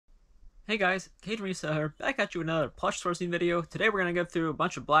Hey guys, Cajun Reseller, back at you with another plush sourcing video. Today we're going to go through a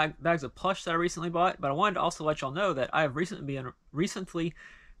bunch of bags of plush that I recently bought, but I wanted to also let y'all know that I have recently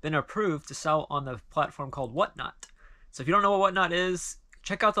been approved to sell on the platform called Whatnot. So if you don't know what Whatnot is,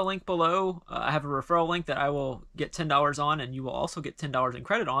 check out the link below. I have a referral link that I will get $10 on, and you will also get $10 in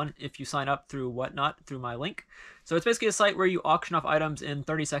credit on if you sign up through Whatnot through my link. So it's basically a site where you auction off items in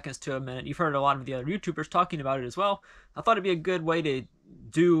 30 seconds to a minute. You've heard a lot of the other YouTubers talking about it as well. I thought it'd be a good way to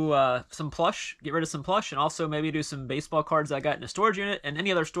do some plush, get rid of some plush, and also maybe do some baseball cards that I got in a storage unit and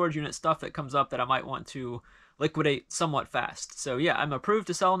any other storage unit stuff that comes up that I might want to liquidate somewhat fast. So yeah, I'm approved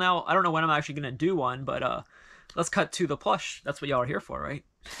to sell now. I don't know when I'm actually going to do one, but let's cut to the plush. That's what y'all are here for, right?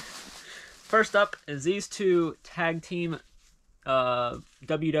 First up is these two tag team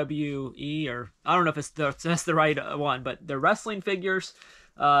WWE, or I don't know if that's the right one, but they're wrestling figures.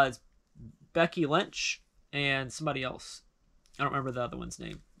 It's Becky Lynch and somebody else. I don't remember the other one's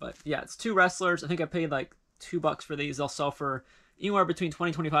name, but yeah, it's two wrestlers. I think I paid like $2 for these. They'll sell for anywhere between 20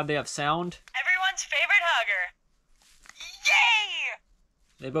 and 25. They have sound. Everyone's favorite hugger. Yay!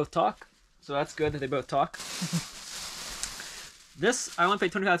 They both talk, so that's good that they both talk. This I only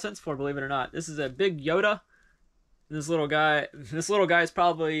paid 25 cents for, believe it or not. This is a big Yoda. This little guy is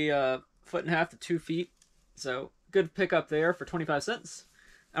probably a foot and a half to 2 feet, so good pickup there for 25 cents.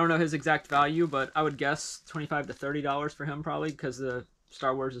 I don't know his exact value, but I would guess $25 to $30 for him probably, because the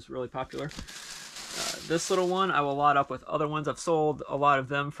Star Wars is really popular. This little one I will lot up with other ones. I've sold a lot of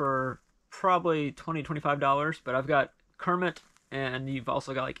them for probably $20, $25, but I've got Kermit, and you've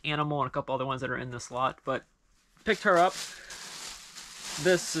also got like Animal and a couple other ones that are in this lot, but picked her up.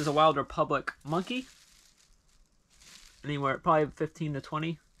 This is a Wild Republic monkey. Anywhere, probably 15 to 20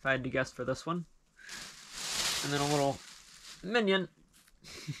 if I had to guess for this one. And then a little minion.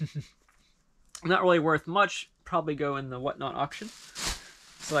 Not really worth much. Probably go in the Whatnot auction.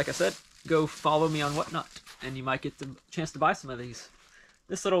 So like I said, go follow me on Whatnot, and you might get the chance to buy some of these.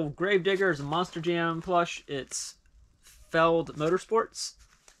 This little Gravedigger is a Monster Jam plush. It's Feld Motorsports.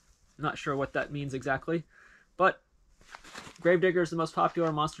 I'm not sure what that means exactly, but Gravedigger is the most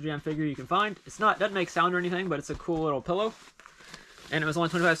popular Monster Jam figure you can find. Doesn't make sound or anything, but it's a cool little pillow. And it was only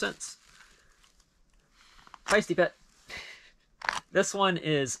 25 cents. Feisty Pet. This one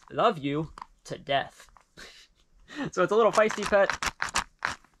is Love You to Death. So it's a little feisty pet.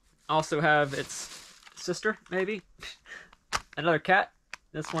 Also have its sister, maybe. Another cat.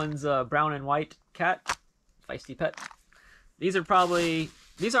 This one's a brown and white cat. Feisty pet. These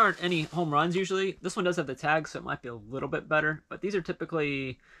aren't any home runs usually. This one does have the tag, so it might be a little bit better. But these are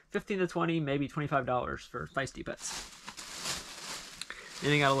typically 15 to 20, maybe $25 for feisty pets.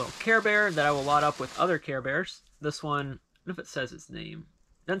 Then you got a little Care Bear that I will lot up with other Care Bears. This one, I don't know if it says its name.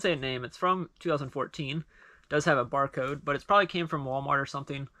 It doesn't say a name. It's from 2014. It does have a barcode, but it's probably came from Walmart or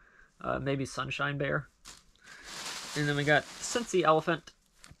something. Maybe Sunshine Bear. And then we got Cincy Elephant.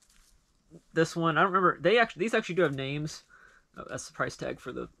 This one, I don't remember. These actually do have names. Oh, that's the price tag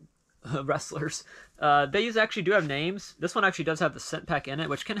for the wrestlers. These actually do have names. This one actually does have the scent pack in it,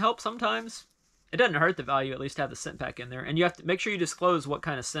 which can help sometimes. It doesn't hurt the value, at least, to have the scent pack in there. And you have to make sure you disclose what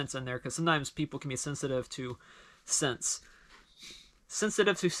kind of scent's in there, because sometimes people can be sensitive to scents.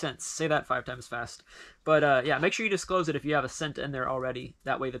 Sensitive to scents. Say that 5 times fast. But yeah, make sure you disclose it if you have a scent in there already.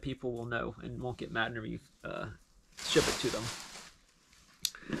 That way the people will know and won't get mad whenever you ship it to them.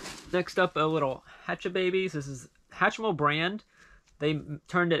 Next up, a little Hatchababies. This is Hatchimal brand. They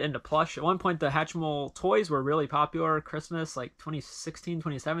turned it into plush. At one point, the Hatchimal toys were really popular. Christmas, like 2016,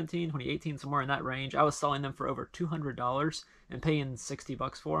 2017, 2018, somewhere in that range. I was selling them for over $200 and paying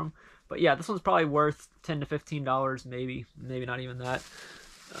 $60 for them. But yeah, this one's probably worth $10 to $15, maybe not even that.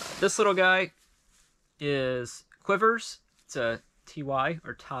 This little guy is Quivers. It's a TY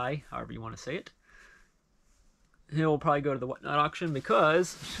or Ty, however you want to say it. He'll probably go to the Whatnot auction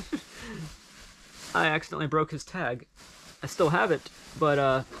because I accidentally broke his tag. I still have it,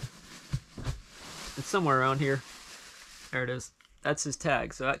 but it's somewhere around here. There it is. That's his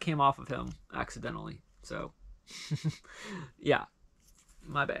tag, so that came off of him accidentally. So, yeah,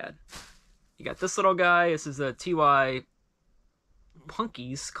 my bad. You got this little guy. This is a TY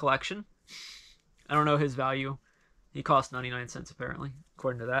Punkies collection. I don't know his value. He cost 99 cents apparently,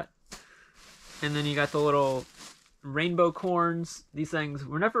 according to that. And then you got the little rainbow corns. These things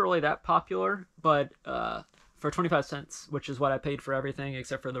were never really that popular, but for 25 cents, which is what I paid for everything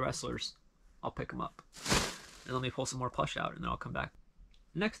except for the wrestlers, I'll pick them up. And let me pull some more plush out, and then I'll come back.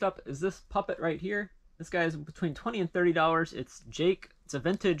 Next up is this puppet right here. This guy is between $20 and $30. It's Jake. It's a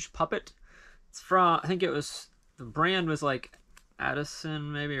vintage puppet. It's from, I think it was, the brand was like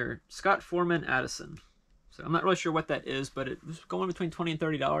Addison maybe, or Scott Foreman Addison. So I'm not really sure what that is, but it was going between $20 and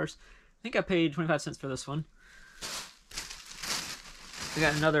 $30. think I paid 25 cents for this one. I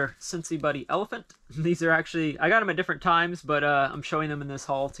got another Cincy Buddy elephant. These are actually, I got them at different times, but I'm showing them in this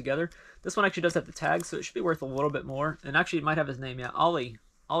haul together. This one actually does have the tag, so it should be worth a little bit more. And actually, it might have his name, yeah. Ollie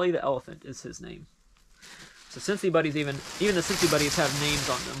the elephant is his name. So Cincy Buddies, even the Cincy Buddies have names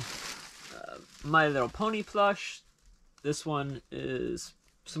on them. My Little Pony plush. This one is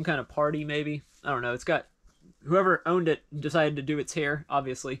some kind of party, maybe. I don't know. It's got, whoever owned it decided to do its hair,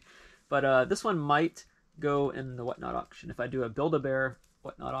 obviously. But this one might go in the Whatnot auction. If I do a Build-A-Bear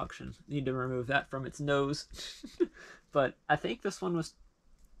Whatnot auction, need to remove that from its nose. But I think this one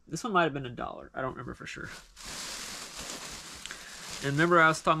might have been $1. I don't remember for sure. And remember I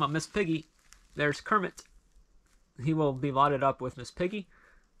was talking about Miss Piggy. There's Kermit. He will be lotted up with Miss Piggy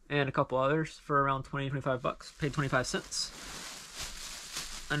and a couple others for around 20-25 bucks. Paid 25 cents.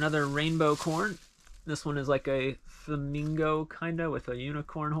 Another rainbow corn. This one is like a flamingo kinda with a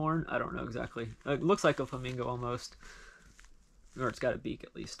unicorn horn. I don't know exactly. It looks like a flamingo almost. Or it's got a beak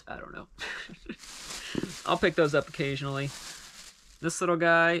at least. I don't know. I'll pick those up occasionally. This little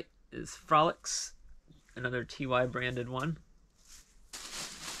guy is Frolics. Another TY branded one.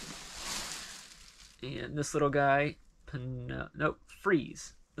 And this little guy, nope,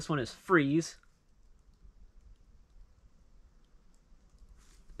 Freeze. This one is Freeze.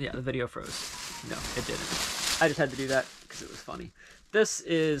 Yeah, the video froze. No, it didn't. I just had to do that because it was funny. This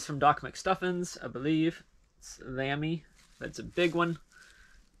is from Doc McStuffins, I believe. It's Lammy. That's a big one.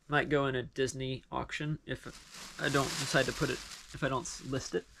 Might go in a Disney auction if I don't decide to put it, if I don't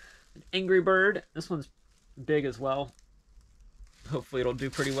list it. An Angry Bird. This one's big as well. Hopefully it'll do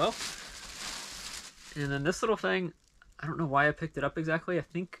pretty well. And then this little thing, I don't know why I picked it up exactly.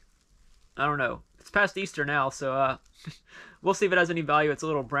 I don't know. It's past Easter now, so we'll see if it has any value. It's a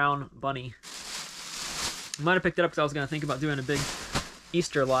little brown bunny. I might have picked it up because I was going to think about doing a big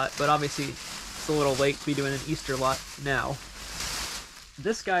Easter lot, but obviously it's a little late to be doing an Easter lot now.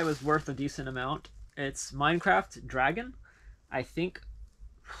 This guy was worth a decent amount. It's Minecraft Dragon. I think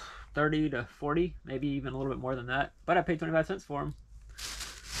 30 to 40, maybe even a little bit more than that. But I paid 25 cents for him.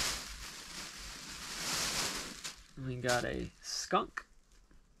 We got a skunk.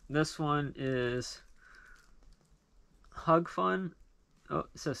 This one is Hug Fun. Oh,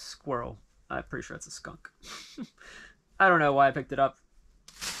 it says squirrel. I'm pretty sure it's a skunk. I don't know why I picked it up.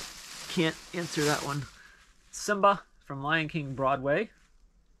 Can't answer that one. Simba from Lion King Broadway.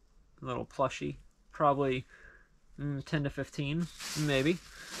 A little plushie. Probably 10 to 15, maybe.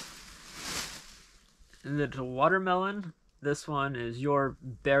 Little watermelon. This one is Your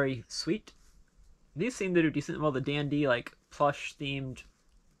Berry Sweet. These seem to do decent. Well, the Dandy, like, plush themed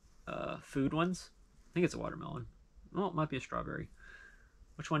food ones. I think it's a watermelon. Well, it might be a strawberry.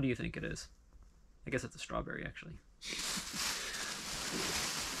 Which one do you think it is? I guess it's a strawberry, actually.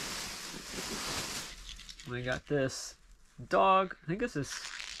 We got this dog. I think this is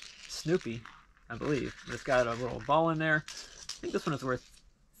Snoopy, I believe. It's got a little ball in there. I think this one is worth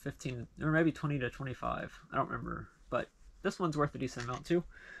 15 or maybe 20 to 25. I don't remember. But this one's worth a decent amount, too.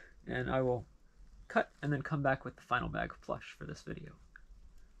 And I will cut and then come back with the final bag of plush for this video.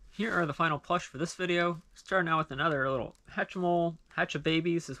 Here are the final plush for this video. Starting out with another little Hatchimal.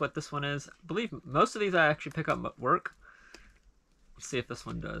 Hatch-A-Babies is what this one is. I believe most of these I actually pick up at work. Let's see if this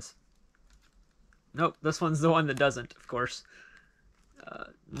one does. Nope, this one's the one that doesn't, of course.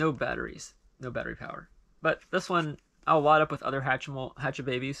 No batteries. No battery power. But this one I'll lot up with other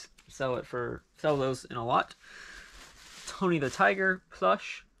Hatch-A-Babies. Sell those in a lot. Tony the Tiger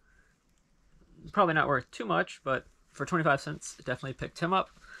plush. Probably not worth too much, but for 25 cents, definitely picked him up.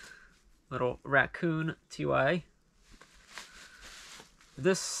 Little raccoon TY.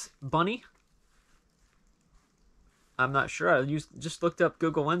 This bunny, I'm not sure. I just looked up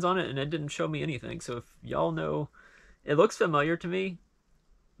Google Lens on it, and it didn't show me anything. So if y'all know, it looks familiar to me.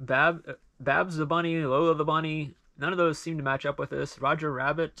 Babs the bunny, Lola the bunny, none of those seem to match up with this. Roger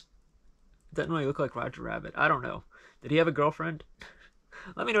Rabbit doesn't really look like Roger Rabbit. I don't know. Did he have a girlfriend?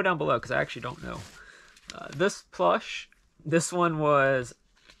 Let me know down below, because I actually don't know. This plush, this one was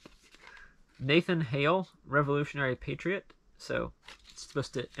Nathan Hale, Revolutionary Patriot. So it's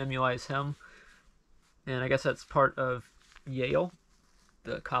supposed to emulate him. And I guess that's part of Yale,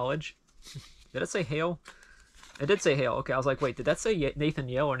 the college. Did it say Hale? It did say Hale. Okay, I was like, wait, did that say Nathan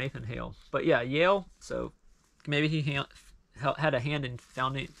Yale or Nathan Hale? But yeah, Yale. So maybe he had a hand in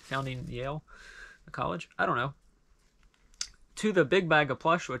founding Yale, the college. I don't know. To the big bag of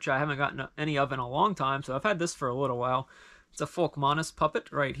plush, which I haven't gotten any of in a long time, so I've had this for a little while. It's a Folkmanis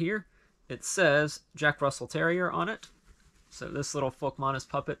puppet right here. It says Jack Russell Terrier on it. So this little Folkmanis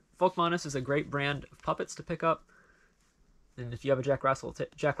puppet. Folkmanis is a great brand of puppets to pick up. And if you have a Jack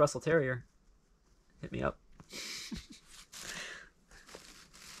Russell Terrier, hit me up.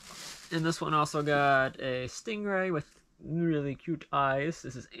 And this one also got a stingray with really cute eyes.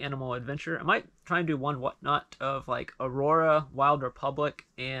 This is Animal Adventure. I might try and do one whatnot of like Aurora, Wild Republic,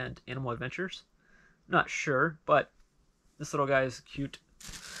 and Animal Adventures. Not sure, but this little guy is cute.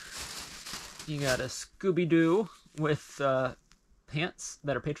 You got a Scooby-Doo with pants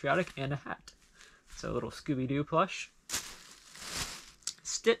that are patriotic and a hat. So a little Scooby-Doo plush.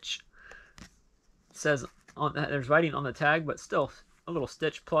 Stitch. It says on there's writing on the tag, but still a little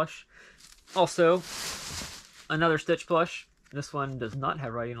Stitch plush. Also, another Stitch plush. This one does not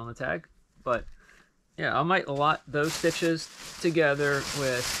have writing on the tag, but yeah, I might lot those stitches together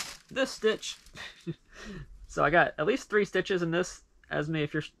with this Stitch. So I got at least 3 stitches in this. Esme,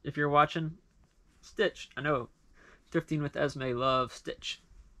 if you're watching, Stitch. I know Thrifting with Esme loves Stitch.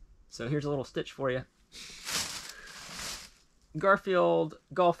 So here's a little Stitch for you. Garfield,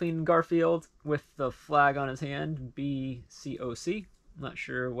 golfing Garfield with the flag on his hand, BCOC. I'm not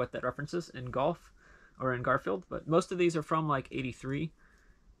sure what that references in golf or in Garfield, but most of these are from like 83.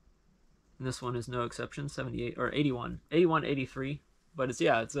 And this one is no exception, 78 or 81, 83. But it's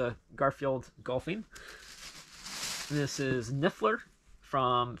a Garfield golfing. This is Niffler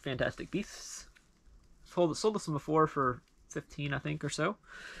from Fantastic Beasts. Sold this one before for 15, I think, or so.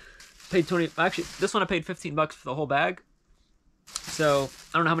 Paid 20. Actually, this one I paid $15 for the whole bag. So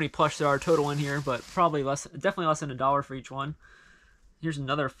I don't know how many plush there are total in here, but probably definitely less than $1 for each one. Here's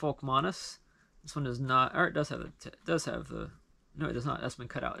another Folkmanis. This one does not, or it does have no, it does not. That's been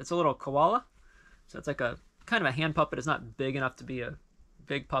cut out. It's a little koala. So it's like a kind of a hand puppet. It's not big enough to be a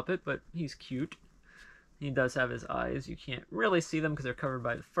big puppet, but he's cute. He does have his eyes. You can't really see them because they're covered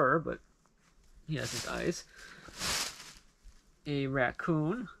by the fur, but he has his eyes. A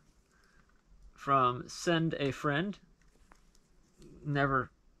raccoon from Send a Friend. Never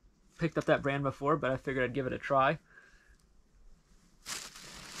picked up that brand before, but I figured I'd give it a try.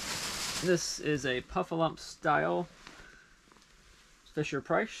 This is a Puffalump style Fisher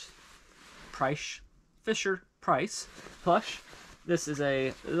Price plush. This is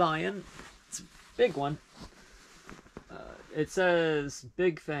a lion. It's a big one. It says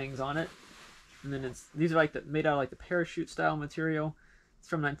big things on it, and then these are like made out of like the parachute style material. It's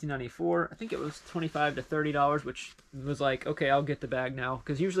from 1994. I think it was $25 to $30, which was like, okay, I'll get the bag now,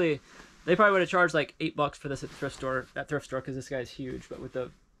 because usually they probably would have charged like $8 for this at the thrift store, because this guy's huge. But with the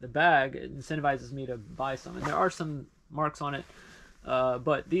bag, it incentivizes me to buy some, and there are some marks on it,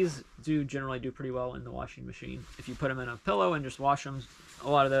 but these generally do pretty well in the washing machine. If you put them in a pillow and just wash them, a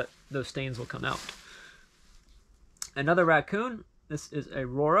lot of those stains will come out. Another raccoon. This is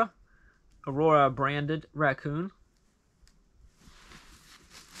Aurora branded raccoon.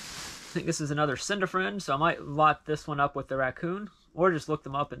 I think this is another Send a Friend, so I might lot this one up with the raccoon, or just look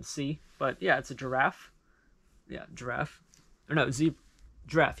them up and see. But yeah, it's a giraffe. Yeah, giraffe. Or no,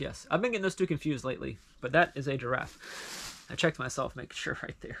 giraffe, yes. I've been getting those two confused lately, but that is a giraffe. I checked myself, making sure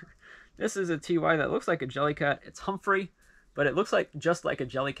right there. This is a TY that looks like a Jellycat. It's Humphrey, but it looks like just like a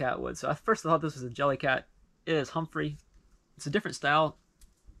Jellycat would. So I first thought this was a Jellycat. It is Humphrey. It's a different style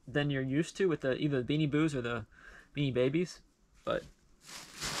than you're used to with either the Beanie Boos or the Beanie Babies, but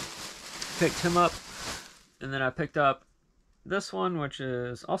picked him up. And then I picked up this one, which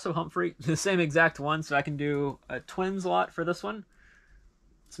is also Humphrey, the same exact one, so I can do a twins lot for this one.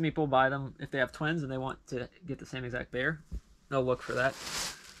 Some people buy them if they have twins and they want to get the same exact bear. They'll look for that.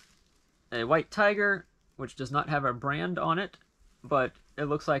 A white tiger, which does not have a brand on it, but it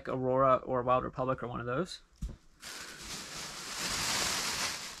looks like Aurora or Wild Republic or one of those.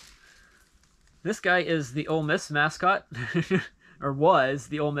 This guy is the Ole Miss mascot, or was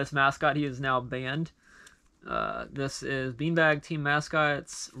the Ole Miss mascot. He is now banned. This is Beanbag Team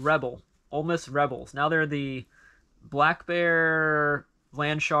Mascots Rebel, Ole Miss Rebels. Now they're the Black Bear,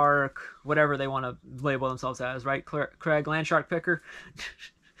 Land Shark, whatever they want to label themselves as, right? Craig, Land Shark Picker.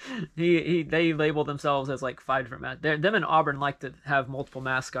 They label themselves as like 5 different mascots. Them and Auburn like to have multiple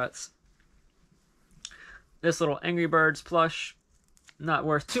mascots. This little Angry Birds plush, not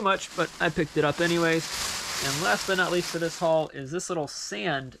worth too much, but I picked it up anyways. And last but not least for this haul is this little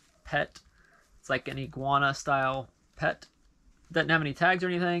sand pet. It's like an iguana style pet. Doesn't have any tags or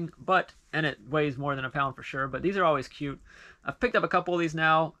anything, and it weighs more than a pound for sure, but these are always cute. I've picked up a couple of these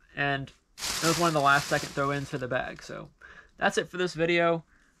now, and it was one of the last second throw-ins for the bag. So that's it for this video.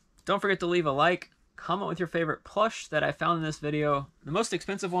 Don't forget to leave a like, comment with your favorite plush that I found in this video. The most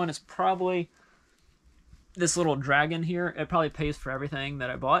expensive one is probably this little dragon here. It probably pays for everything that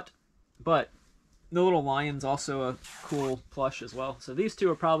I bought, but the little lion's also a cool plush as well. So these two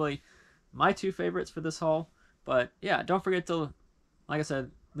are probably my 2 favorites for this haul. But yeah, don't forget to, like I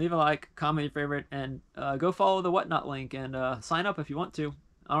said, leave a like, comment your favorite, and go follow the Whatnot link and sign up if you want to.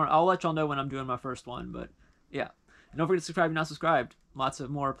 I'll let y'all know when I'm doing my first one. But yeah, and don't forget to subscribe if you're not subscribed. Lots of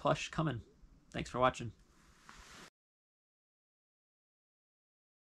more plush coming. Thanks for watching.